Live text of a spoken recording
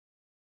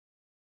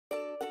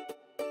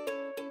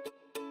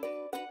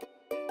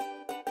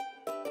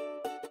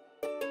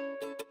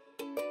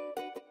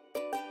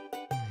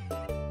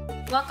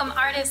Welcome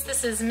artists,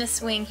 this is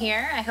Miss Wing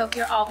here. I hope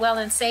you're all well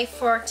and safe.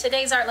 For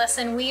today's art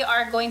lesson, we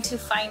are going to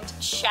find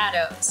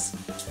shadows.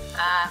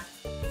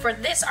 For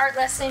this art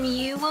lesson,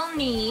 you will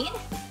need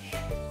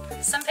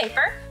some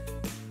paper.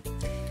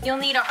 You'll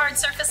need a hard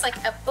surface like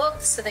a book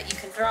so that you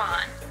can draw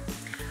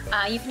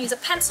on. You can use a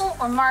pencil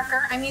or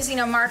marker. I'm using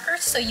a marker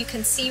so you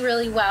can see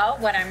really well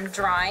what I'm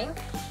drawing.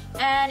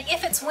 And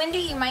if it's windy,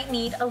 you might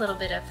need a little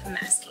bit of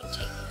masking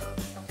tape.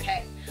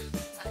 Okay.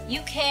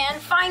 You can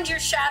find your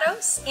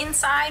shadows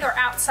inside or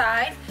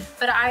outside,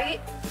 but I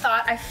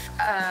thought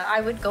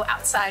I would go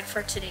outside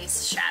for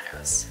today's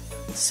shadows.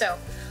 So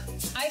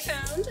I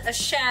found a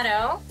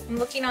shadow. I'm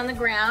looking on the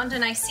ground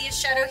and I see a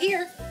shadow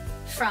here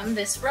from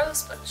this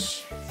rose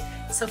bush.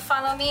 So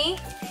follow me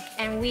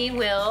and we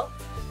will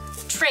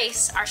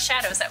trace our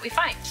shadows that we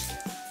find.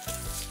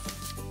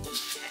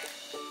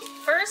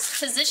 First,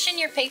 position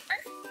your paper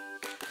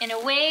in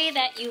a way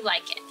that you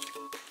like it.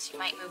 So you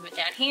might move it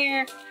down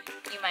here.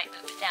 You might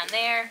move it down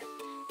there.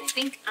 I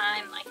think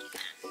I'm liking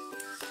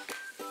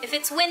that. If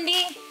it's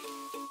windy,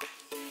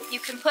 you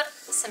can put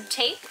some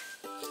tape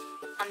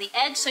on the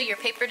edge so your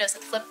paper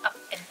doesn't flip up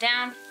and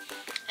down.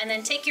 And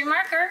then take your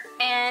marker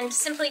and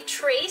simply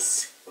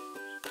trace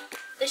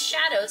the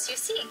shadows you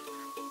see.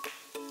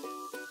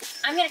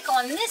 I'm going to go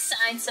on this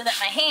side so that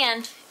my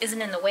hand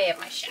isn't in the way of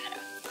my shadow.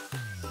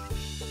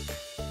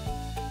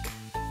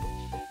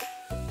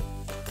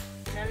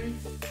 And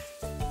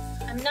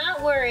I'm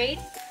not worried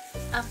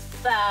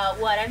about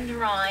what I'm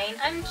drawing.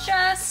 I'm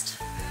just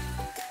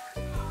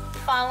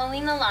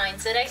following the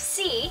lines that I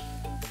see.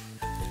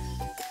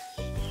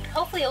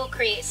 Hopefully it will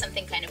create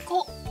something kind of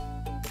cool.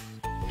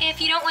 If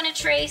you don't want to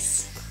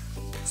trace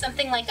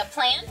something like a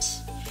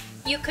plant,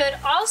 you could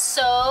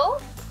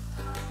also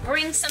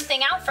bring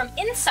something out from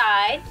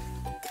inside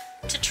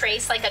to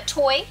trace, like a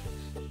toy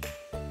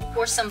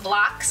or some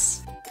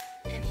blocks.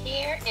 And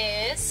here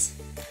is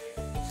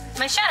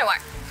my shadow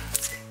art.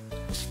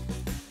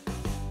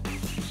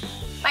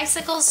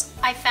 Bicycles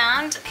I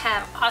found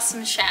have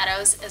awesome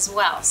shadows as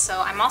well,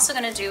 so I'm also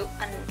going to do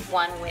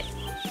one with,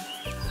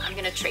 I'm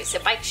going to trace a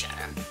bike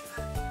shadow.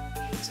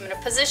 So I'm going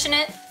to position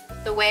it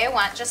the way I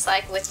want, just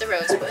like with the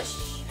rose bush.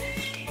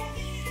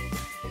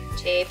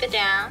 Tape it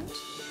down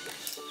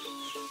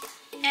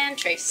and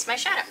trace my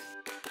shadow.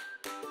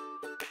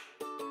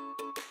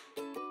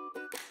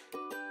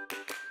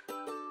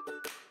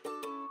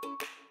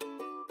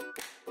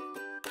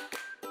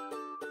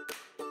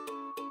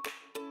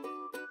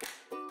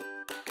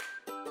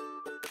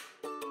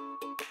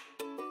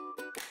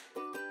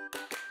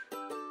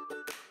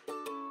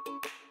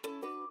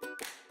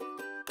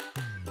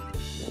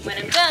 When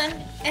I'm done,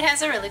 it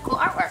has a really cool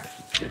artwork.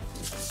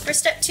 For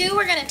step 2,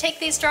 we're going to take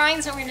these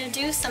drawings and we're going to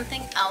do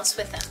something else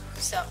with them.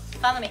 So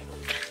follow me.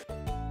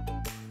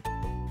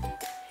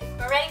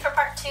 We're ready for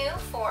part 2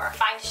 for our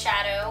Find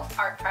Shadow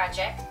art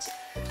project.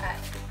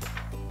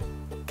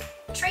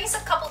 Trace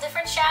a couple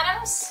different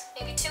shadows,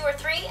 maybe 2 or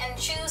 3, and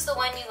choose the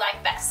one you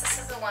like best. This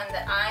is the one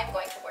that I'm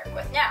going to work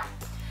with now.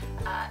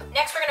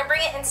 Next, we're going to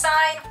bring it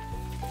inside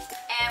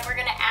and we're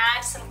going to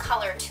add some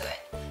color to it.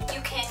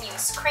 You can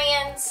use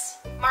crayons,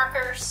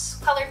 markers,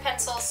 colored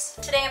pencils.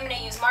 Today I'm going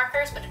to use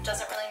markers, but it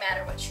doesn't really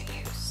matter what you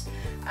use.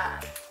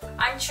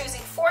 I'm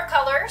choosing 4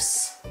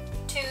 colors,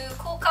 2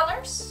 cool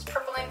colors,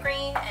 purple and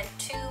green, and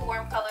 2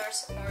 warm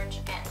colors, orange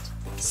and.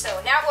 So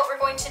now what we're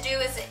going to do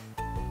is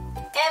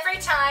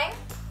every time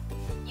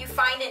you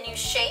find a new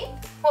shape,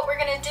 what we're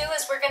going to do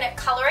is we're going to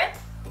color it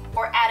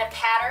or add a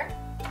pattern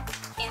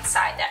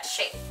inside that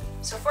shape.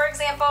 So for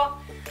example,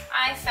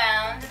 I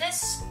found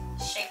this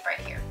shape right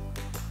here.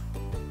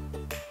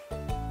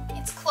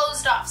 It's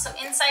closed off, so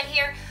inside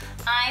here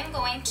I'm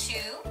going to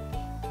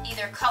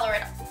either color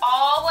it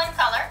all one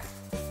color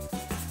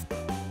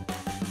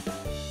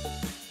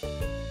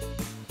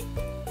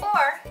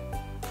or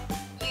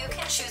you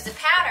can choose a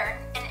pattern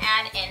and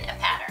add in a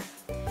pattern.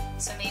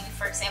 So maybe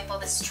for example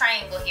this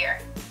triangle here,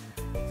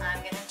 I'm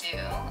going to do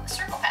a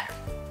circle pattern.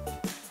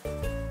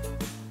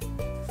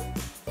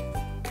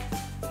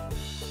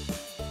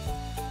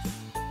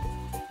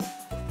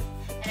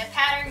 And a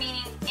pattern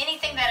meaning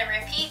anything that I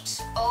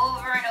repeat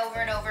over and over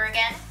and over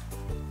again.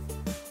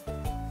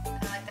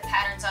 Kind of like the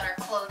patterns on our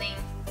clothing.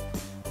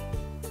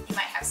 You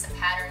might have some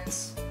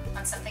patterns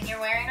on something you're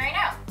wearing right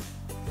now.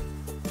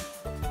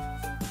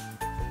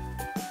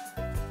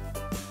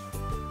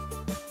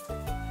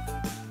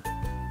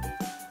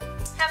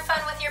 Have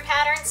fun with your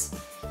patterns.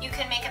 You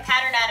can make a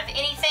pattern out of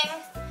anything.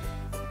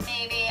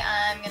 Maybe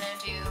I'm going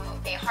to do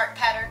a heart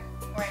pattern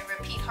where I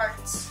repeat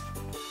hearts.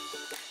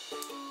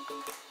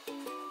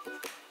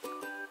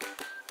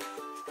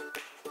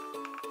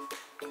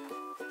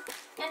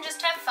 And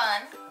just have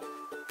fun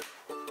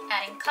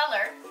adding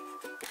color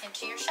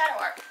into your shadow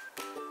art.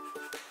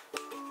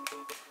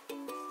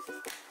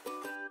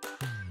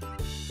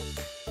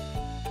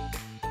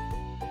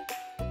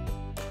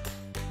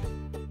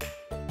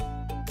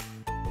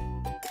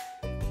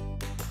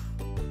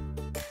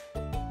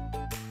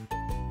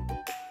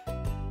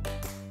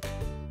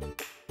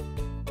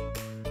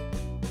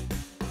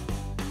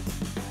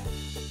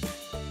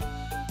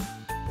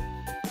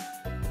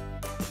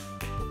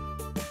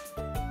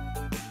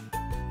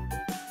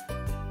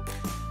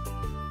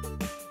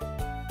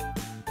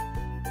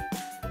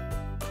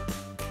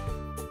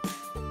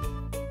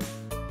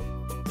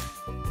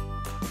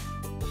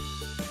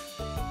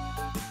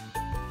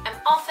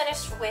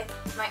 finished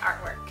with my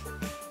artwork.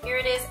 Here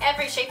it is.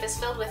 Every shape is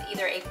filled with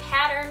either a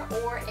pattern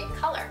or a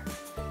color.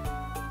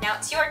 Now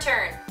it's your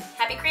turn.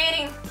 Happy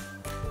creating!